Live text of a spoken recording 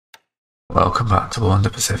Welcome back to War in the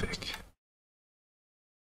Pacific.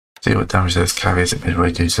 See what damage those carriers at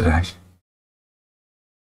Midway do today. It'd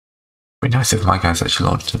be nice if my guys actually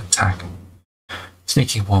launched an attack.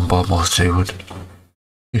 Sneaking one bomb or two would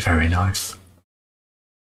be very nice.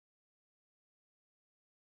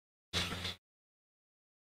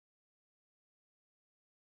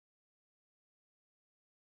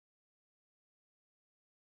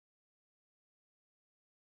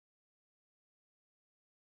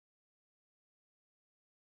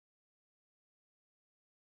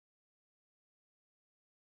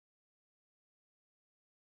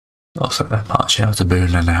 Also, they're marching out of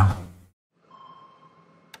Boona now.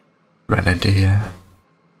 Grenadier.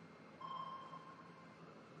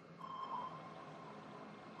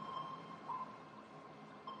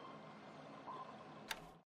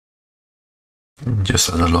 Just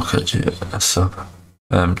have a look at a sub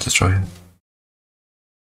destroyer.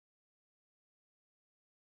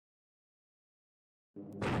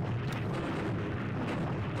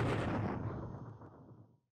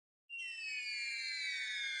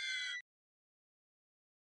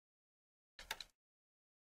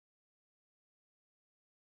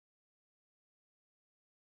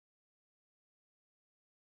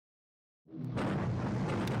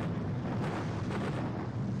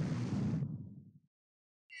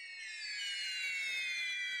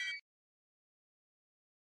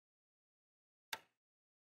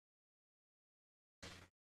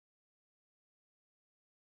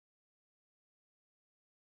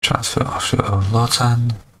 Transfer offshore of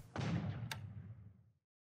Lotan.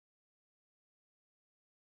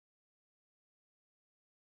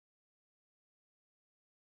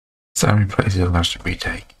 So many places I've managed to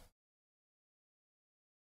retake.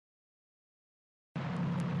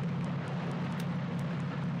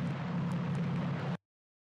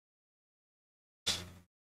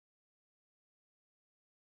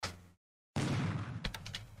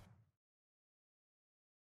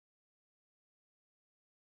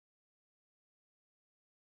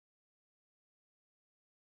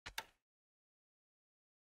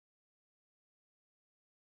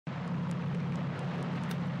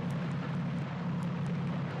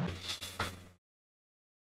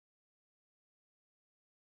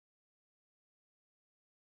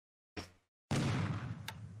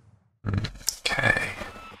 Okay.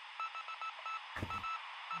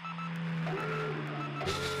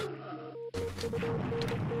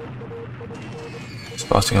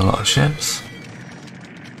 Spotting a lot of ships.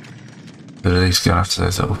 But at least go after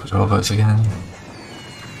those little patrol boats again.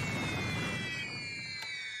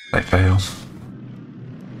 They fail.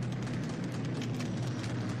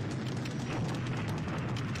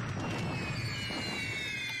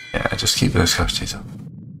 Yeah, just keep those casualties up.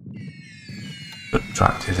 But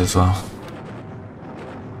attracted as well.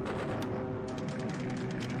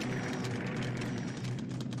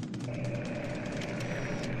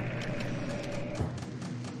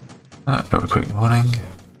 Got a quick warning.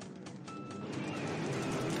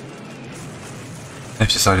 They've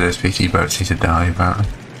decided those PT boats need to die, apparently.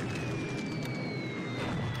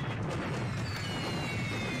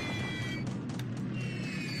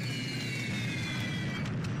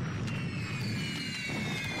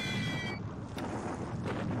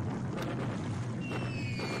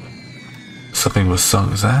 Something was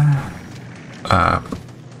sunk there.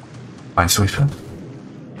 Minesweeper.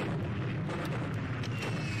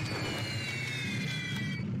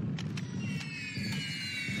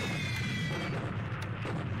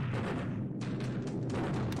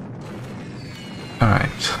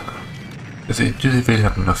 Alright. Do they really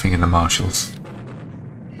have nothing in the marshals?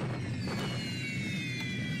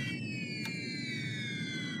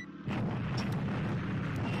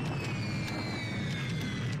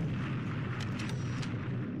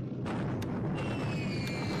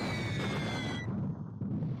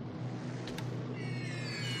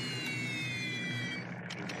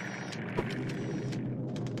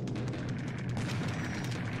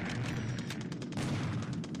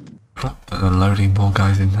 Loading more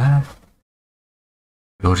guys in there.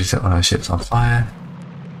 We already set one of our ships on fire.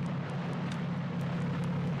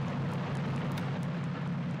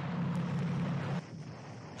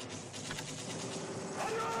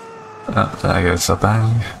 Oh, there goes the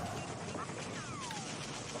bang.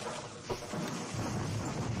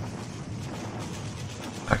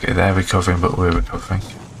 Okay, they're recovering, but we're recovering.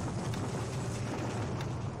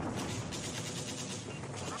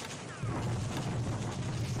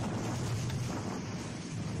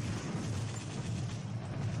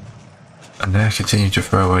 And they continue to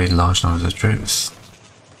throw away large numbers of troops.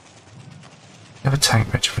 We have a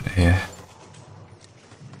tank regiment here.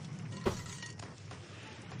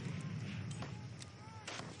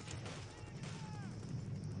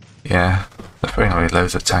 Yeah, they're throwing away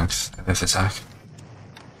loads of tanks in this attack.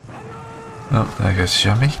 Oh, there goes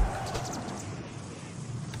Shami.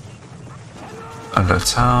 Under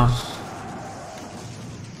town.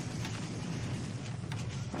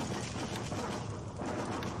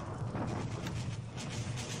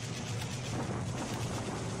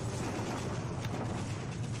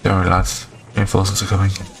 Don't worry lads, reinforcements are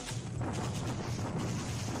coming.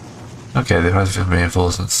 Okay, they've had some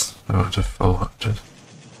reinforcements. They're up to 400.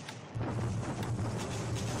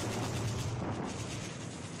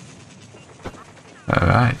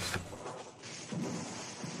 Alright.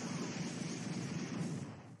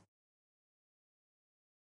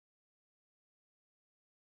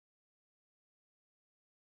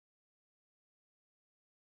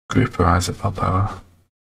 Group arrives at Balboa.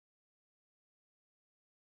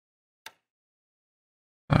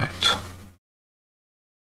 Right.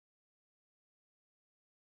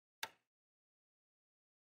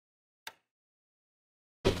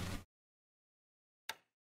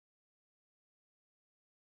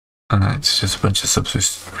 Alright, it's just a bunch of subs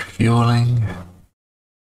refueling.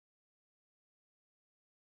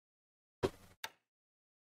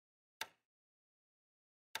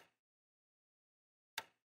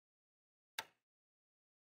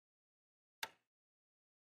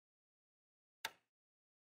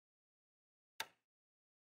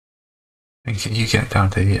 And can you get down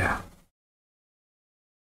to here?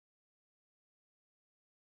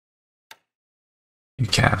 You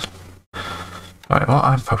can. Alright, what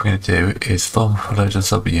I'm probably going to do is form a load of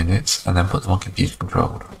sub-units and then put them on computer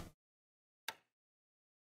controlled.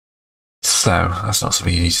 So, that's not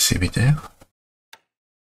something you need to see me do.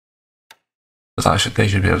 But they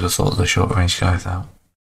should be able to sort the short range guys out.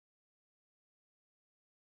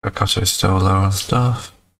 Kokoto is still low on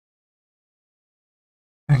stuff.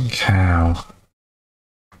 And cow.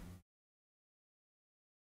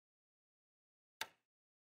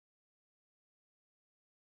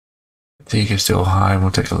 Fatigue is still high and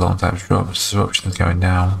will take a long time to drop. Disruption is going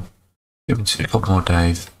down. Give them a couple more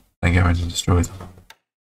days, then go in and destroy them.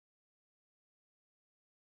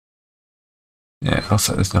 Yeah, it looks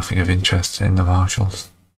like there's nothing of interest in the marshals.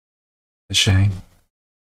 A shame.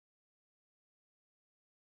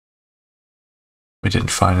 We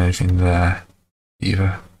didn't find anything there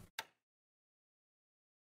either.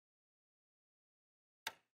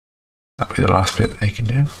 That'll be the last bit they can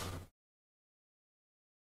do.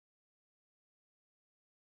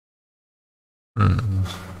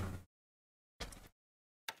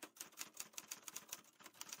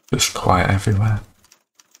 Just quiet everywhere.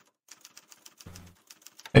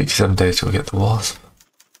 87 days till we get the Wasp.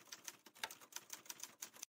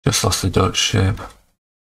 Just lost the Dutch ship.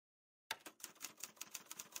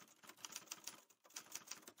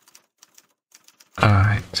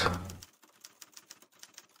 Alright.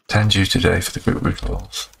 10 due today for the group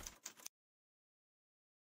recalls.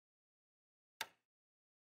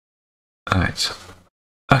 Alright.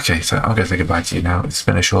 Okay, so I'm going to say goodbye to you now. It's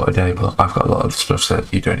been a shorter day, but I've got a lot of stuff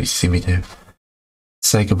that you don't need to see me do.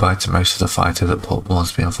 Say goodbye to most of the fighter that Port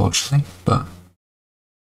Moresby, unfortunately, but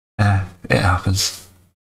it happens.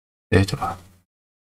 See you tomorrow.